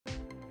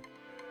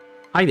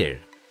Hi there.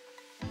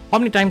 How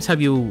many times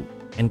have you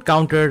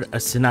encountered a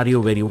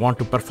scenario where you want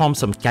to perform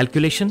some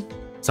calculation,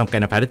 some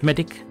kind of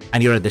arithmetic,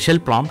 and you're at the shell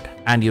prompt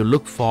and you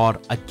look for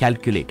a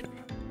calculator?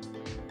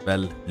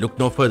 Well, look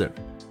no further.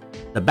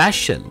 The bash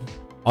shell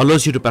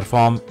allows you to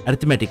perform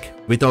arithmetic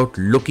without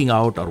looking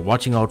out or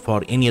watching out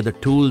for any other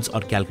tools or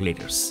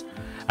calculators.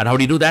 And how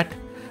do you do that?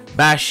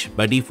 Bash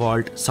by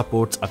default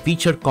supports a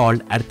feature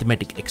called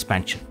arithmetic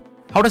expansion.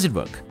 How does it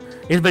work?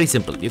 It's very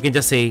simple. You can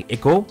just say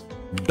echo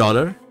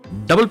dollar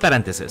double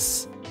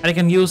parenthesis, and I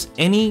can use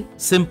any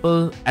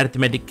simple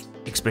arithmetic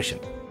expression,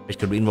 which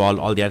could involve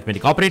all the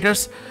arithmetic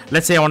operators.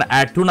 Let's say I want to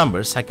add two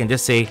numbers. I can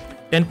just say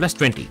 10 plus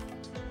 20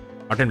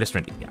 or 10 plus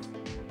 20, yeah,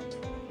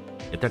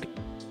 30.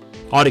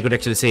 Or you could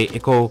actually say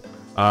echo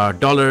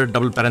dollar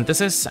double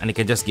parenthesis, and you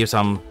can just give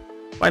some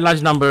quite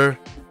large number,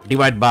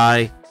 divide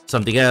by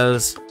something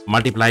else,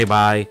 multiply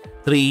by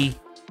 3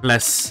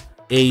 plus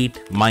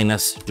 8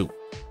 minus 2.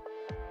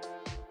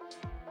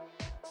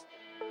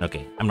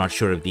 Okay, I'm not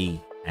sure if the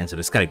answer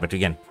is correct, but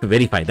again, to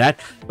verify that,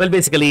 well,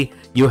 basically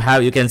you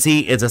can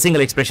see it's a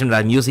single expression that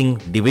I'm using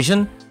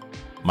division,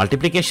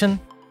 multiplication,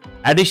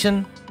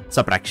 addition,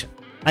 subtraction.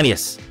 And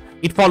yes,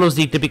 it follows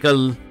the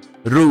typical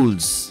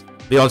rules.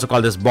 We also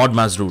call this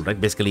Bodmer's rule, right?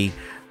 Basically,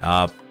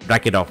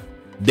 bracket of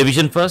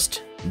division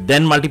first,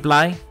 then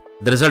multiply.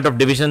 The result of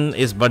division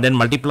is but then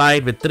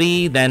multiplied with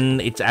 3, then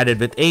it's added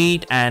with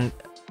 8, and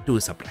 2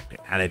 is subtracted.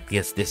 And I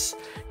guess this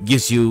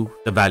gives you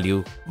the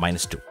value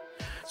minus 2.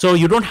 So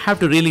you don't have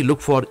to really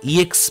look for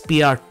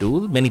EXPR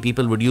tool. Many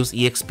people would use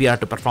EXPR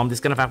to perform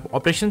this kind of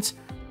operations.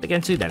 I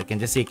can see that. I can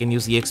just say I can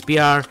use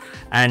EXPR,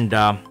 and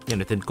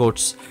within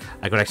quotes,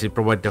 I could actually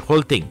provide the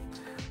whole thing.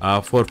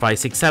 4, 5,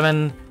 6,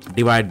 7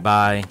 divide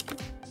by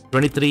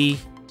 23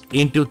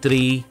 into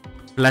 3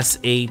 plus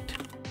 8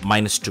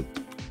 minus 2.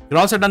 You've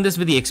also done this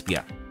with the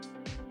EXPR.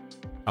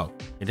 Oh,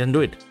 it didn't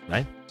do it,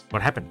 right?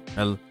 What happened?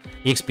 Well,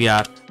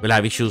 EXPR will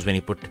have issues when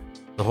you put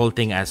the whole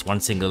thing as one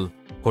single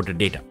quoted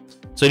data.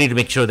 So you need to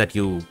make sure that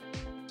you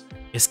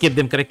escape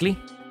them correctly.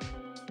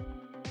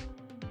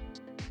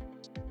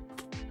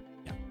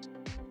 Yeah.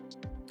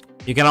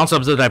 You can also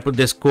observe that I put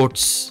this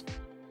quotes,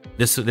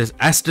 this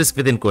asterisk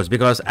within quotes,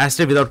 because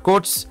asterisk without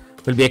quotes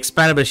will be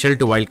expandable shell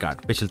to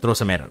wildcard, which will throw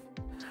some error.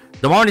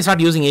 The moment you start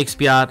using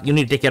EXPR, you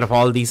need to take care of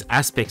all these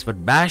aspects.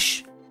 But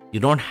bash,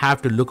 you don't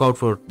have to look out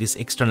for this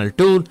external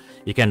tool.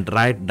 You can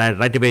right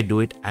away do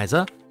it as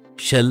a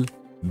shell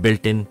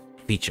built-in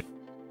feature.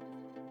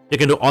 You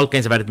can do all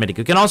kinds of arithmetic.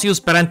 You can also use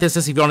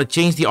parentheses if you want to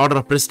change the order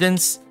of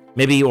precedence.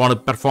 Maybe you want to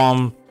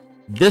perform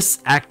this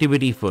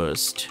activity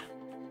first,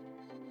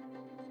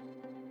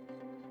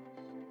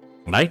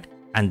 right?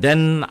 And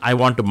then I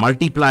want to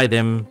multiply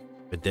them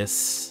with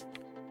this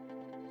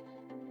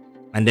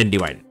and then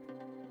divide it.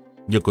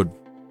 You could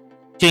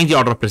change the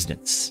order of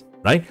precedence,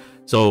 right?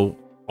 So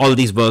all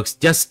these works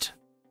just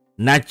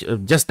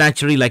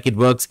naturally like it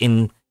works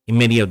in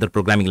many other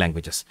programming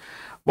languages.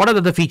 What are the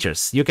other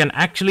features? You can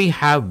actually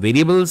have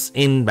variables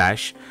in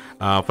bash.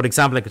 For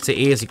example, I could say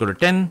a is equal to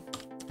 10.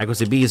 I could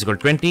say b is equal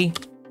to 20.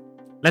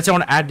 Let's say I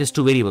want to add these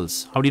two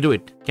variables. How do you do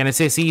it? Can I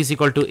say c is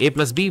equal to a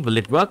plus b? Will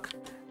it work?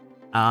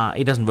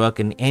 It doesn't work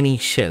in any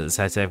shells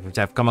which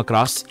I've come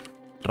across.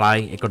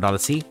 Try echo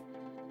 $c.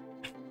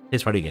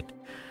 Here's what you get.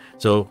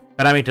 So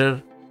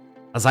parameter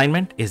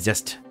assignment is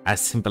just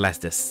as simple as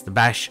this. The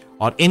bash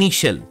or any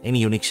shell,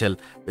 any Unix shell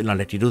will not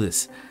let you do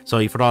this. So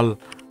if at all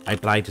I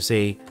try to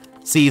say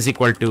c is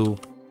equal to,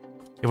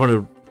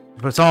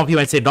 for some of you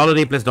might say $a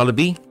plus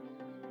 $b.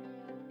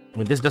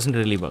 Well, this doesn't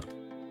really work.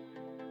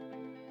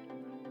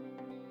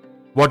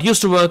 What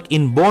used to work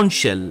in Bone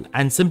shell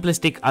and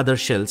simplistic other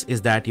shells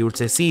is that you would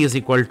say c is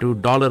equal to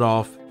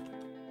 $of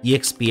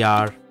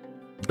EXPR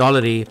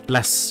 $a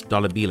plus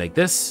 $b like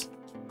this,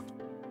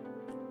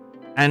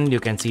 and you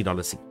can see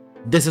 $c.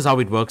 This is how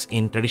it works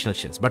in traditional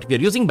shells. But if you're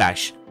using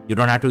bash, you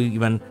don't have to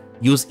even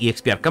use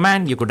EXPR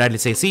command. You could directly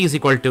say c is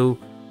equal to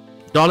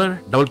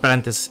double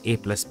parenthesis a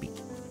plus b.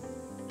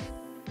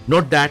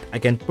 Note that I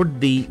can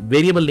put the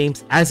variable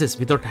names as is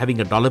without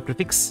having a dollar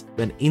prefix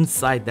when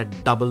inside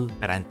that double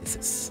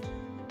parenthesis.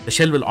 The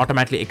shell will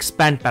automatically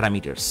expand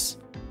parameters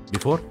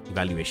before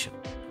evaluation.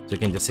 So you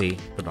can just say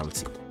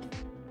 $c.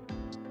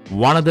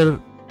 One other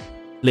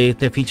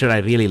feature I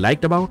really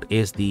liked about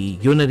is the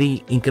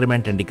unary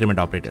increment and decrement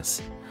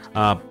operators.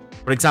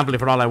 For example,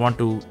 if at all I want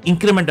to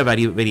increment a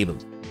variable,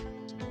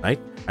 right?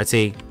 I'd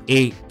say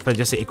a, if I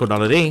just say echo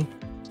 $a,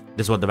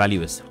 this is what the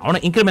value is. I want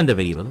to increment the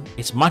variable.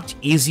 It's much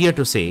easier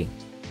to say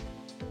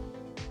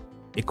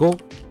echo,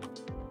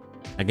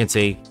 I can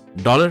say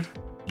double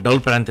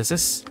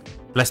parenthesis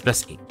plus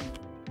a.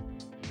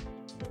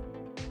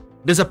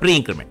 This is a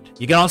pre-increment.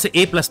 You can also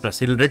say a plus plus.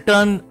 It will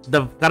return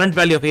the current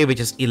value of a, which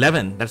is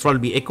 11. That's what will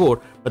be echoed,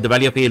 but the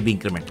value of a will be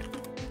incremented.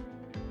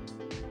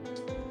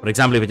 For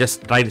example, if we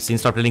just try to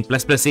instead of returning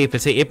plus a, if I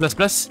say a plus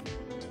plus,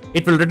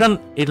 it will return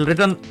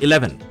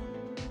 11.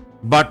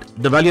 But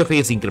the value of a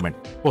is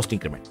post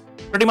increment,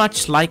 pretty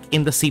much like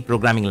in the C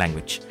programming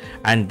language.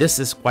 And this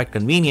is quite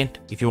convenient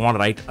if you want to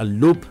write a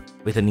loop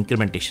with an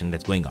incrementation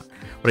that's going on.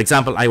 For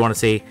example, I want to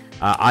say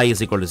I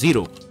is equal to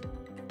 0.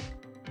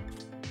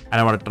 And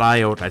I want to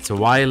try out, I'd say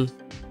while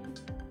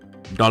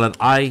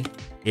 $I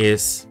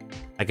is,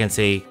 I can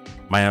say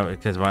my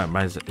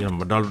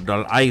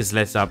 $I is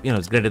less up,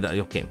 it's greater than,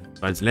 okay,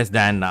 so it's less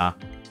than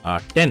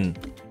 10.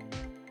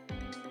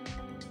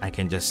 I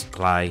can just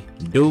try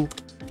do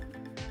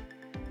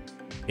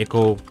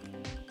echo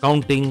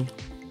counting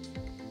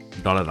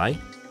 $I.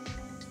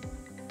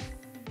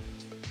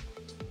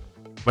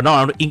 But now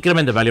I want to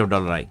increment the value of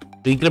 $I.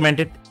 To increment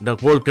it, the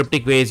whole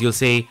cryptic way is you'll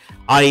say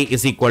I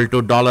is equal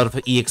to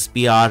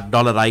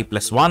 $expr $I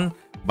plus 1.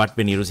 But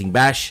when you're using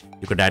bash,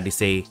 you could directly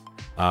say,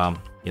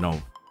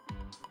 dollar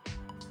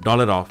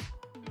of.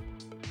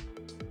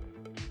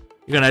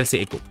 You can directly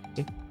say echo.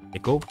 Okay?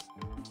 Echo.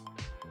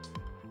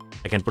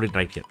 I can put it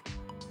right here.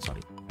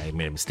 Sorry, I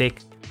made a mistake.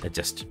 Let's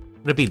just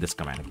repeat this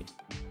command again.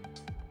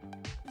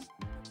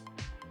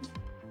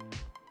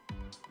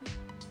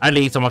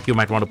 Ideally, some of you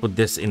might want to put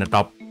this in a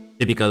top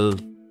typical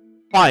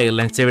file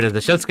and save it as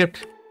the shell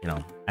script.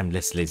 I'm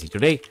less lazy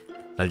today.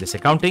 So I'll just say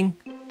counting.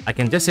 I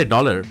can just say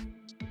dollar,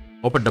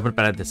 open double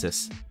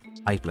parenthesis,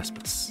 I plus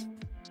plus.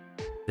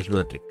 This will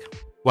do the trick.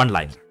 One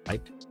line,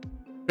 right?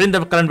 Print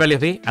the current value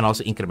of A and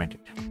also increment it.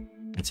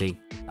 And say,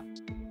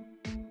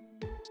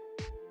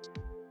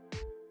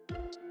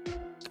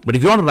 but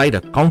if you want to write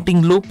a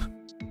counting loop,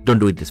 don't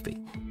do it this way.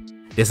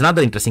 There's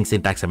another interesting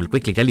syntax I will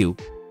quickly tell you.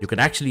 You can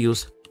actually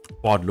use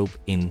for loop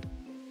in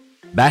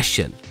bash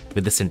shell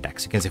with the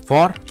syntax. You can say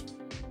for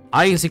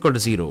I is equal to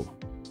 0,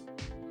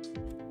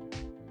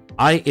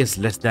 I is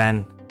less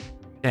than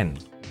 10,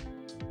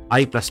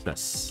 I plus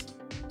plus.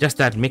 Just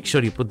that, make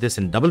sure you put this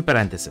in double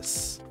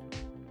parenthesis.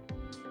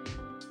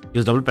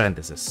 Use double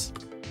parenthesis.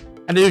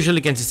 And usually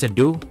you can just say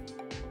do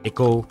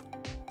echo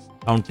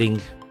counting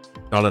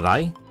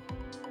 $I.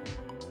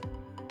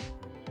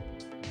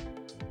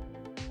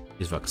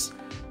 This works.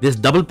 This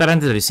double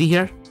parenthesis that you see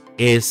here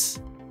is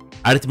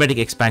arithmetic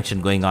expansion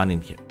going on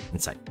in here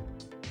inside.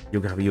 You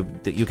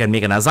can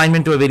make an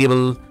assignment to a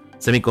variable,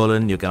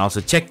 semicolon. You can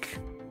also check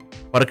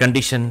for a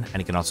condition,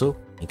 and you can also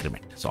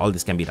increment. So all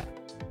this can be done.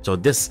 So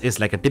this is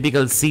like a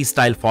typical C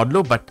style for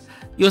loop, but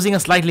using a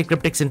slightly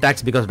cryptic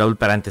syntax because of double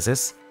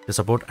parenthesis to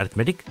support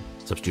arithmetic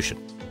substitution.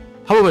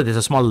 However, there's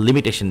a small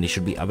limitation you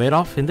should be aware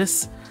of in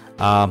this.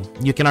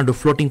 You cannot do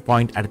floating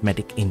point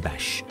arithmetic in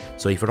bash.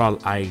 So if at all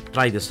I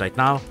try this right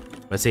now,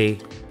 let's say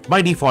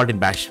by default in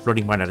bash,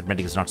 floating point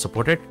arithmetic is not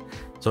supported.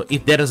 So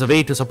if there is a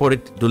way to support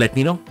it, do let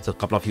me know. So a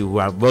couple of you who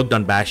have worked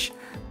on bash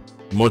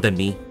more than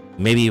me,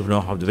 maybe you know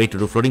how the way to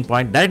do floating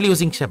point directly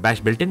using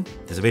bash built-in.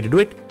 There's a way to do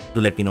it. Do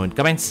let me know in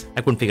comments.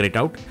 I couldn't figure it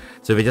out.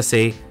 So we just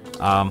say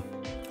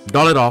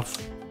dollar of,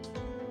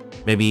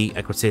 maybe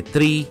I could say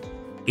 3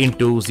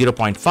 into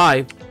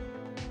 0.5.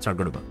 It's not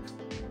going to work.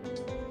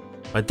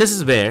 But this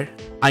is where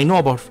I know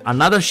about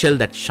another shell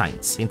that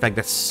shines. In fact,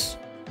 that's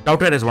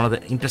touted as one of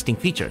the interesting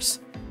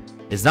features.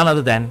 It's none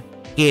other than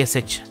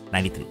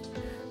KSH93.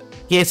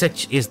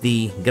 KSH is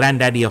the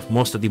granddaddy of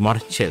most of the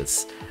modern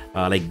shells,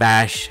 like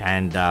bash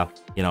and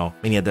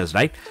many others,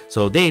 right?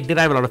 So they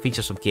derive a lot of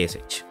features from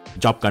KSH,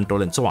 job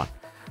control and so on,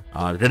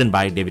 written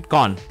by David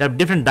Kahn. There are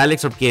different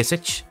dialects of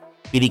KSH,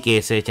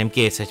 PDKSH,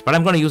 MKSH, but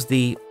I'm going to use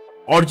the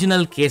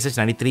original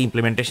KSH93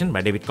 implementation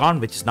by David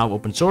Kahn, which is now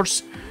open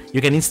source.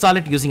 You can install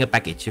it using a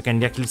package. You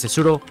can actually say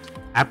sudo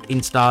apt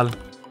install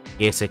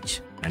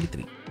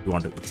KSH93 if you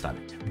want to install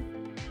it.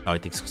 I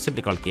think it's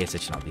simply called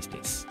KSH now these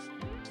days.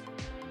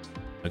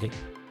 Okay.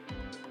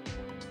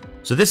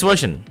 So this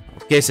version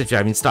of KSH I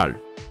have installed,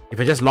 if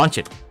I just launch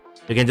it,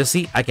 you can just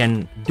see I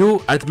can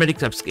do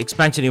arithmetic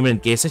expansion even in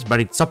KSH, but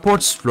it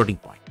supports floating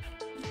point.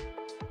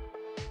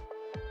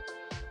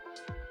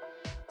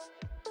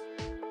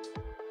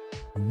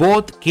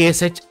 Both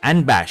KSH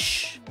and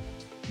bash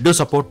do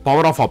support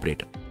power off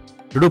operator.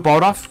 To do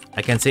power off,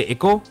 I can say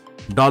echo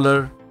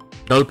dollar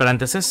double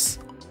parenthesis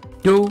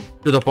 2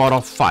 to the power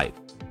of 5.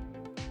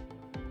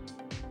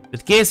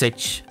 With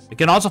KSH, you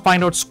can also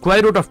find out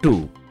square root of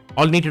 2.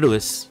 All you need to do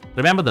is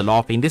remember the law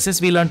of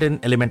indices we learned in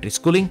elementary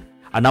schooling.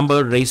 A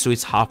number raised to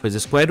its half is a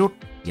square root.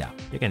 Yeah,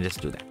 you can just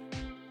do that.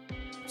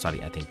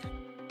 Sorry, I think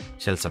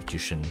shell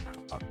substitution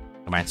or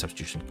command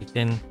substitution kicked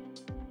in.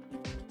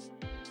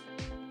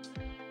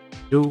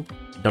 2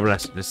 double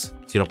asterisk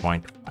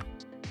 0.1.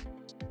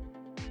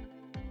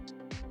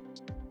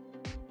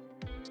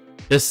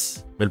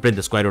 This will print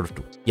the square root of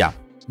 2. Yeah,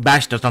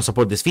 bash does not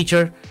support this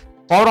feature.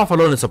 Power off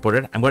alone is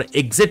supported. I'm going to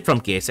exit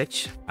from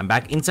KSH. I'm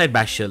back inside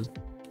bash shell.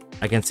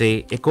 I can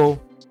say echo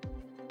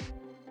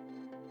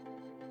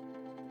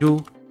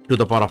 2 to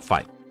the power of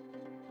 5.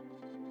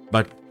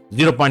 But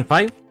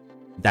 0.5,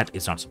 that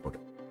is not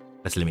supported.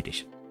 That's a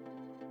limitation.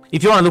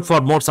 If you want to look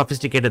for more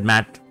sophisticated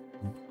math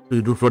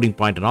to do floating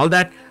point and all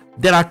that,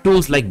 there are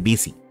tools like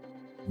BC,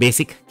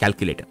 basic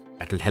calculator,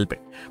 that will help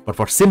it. But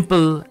for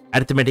simple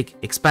arithmetic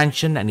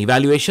expansion and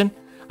evaluation,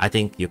 I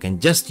think you can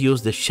just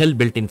use the shell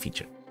built-in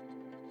feature,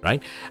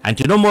 right? And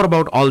to know more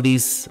about all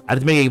these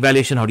arithmetic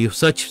evaluation, how do you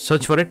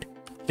search for it?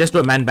 Just do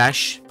a man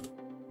bash,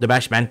 the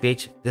bash man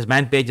page. This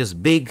man page is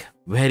big,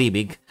 very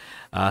big.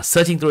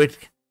 Searching through it,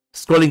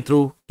 scrolling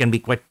through can be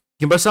quite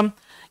cumbersome.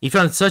 If you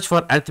want to search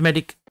for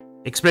arithmetic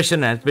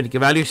expression and arithmetic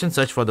evaluation,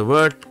 search for the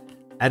word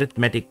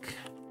arithmetic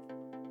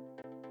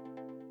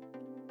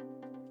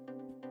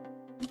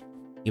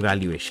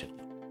evaluation,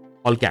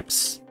 all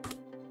caps.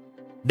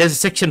 There's a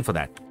section for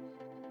that.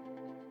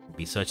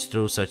 We search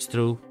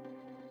through.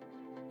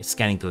 It's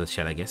scanning through the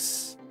shell, I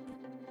guess.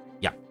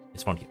 Yeah,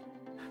 it's found here.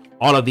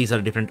 All of these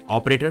are different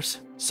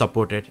operators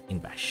supported in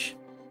Bash.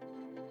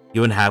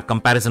 You even have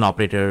comparison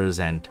operators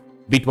and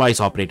bitwise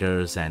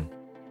operators and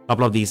a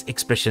couple of these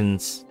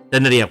expressions,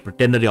 ternary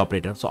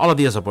operator. So all of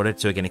these are supported,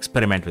 so you can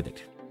experiment with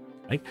it,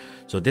 right?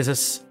 So this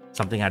is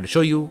something I had to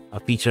show you, a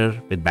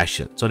feature with Bash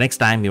shell. So next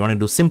time you want to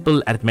do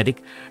simple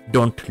arithmetic,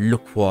 don't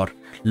look for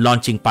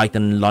launching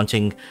Python,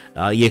 launching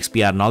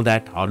EXPR and all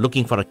that, or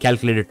looking for a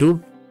calculator tool.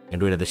 You can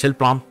do it at the shell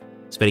prompt.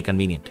 It's very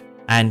convenient.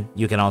 And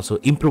you can also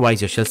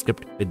improvise your shell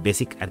script with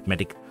basic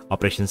arithmetic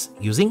operations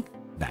using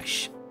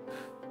Bash.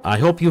 I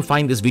hope you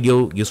find this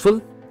video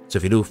useful. So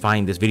if you do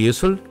find this video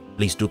useful,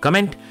 please do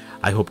comment.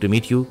 I hope to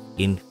meet you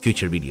in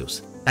future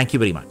videos. Thank you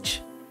very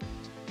much.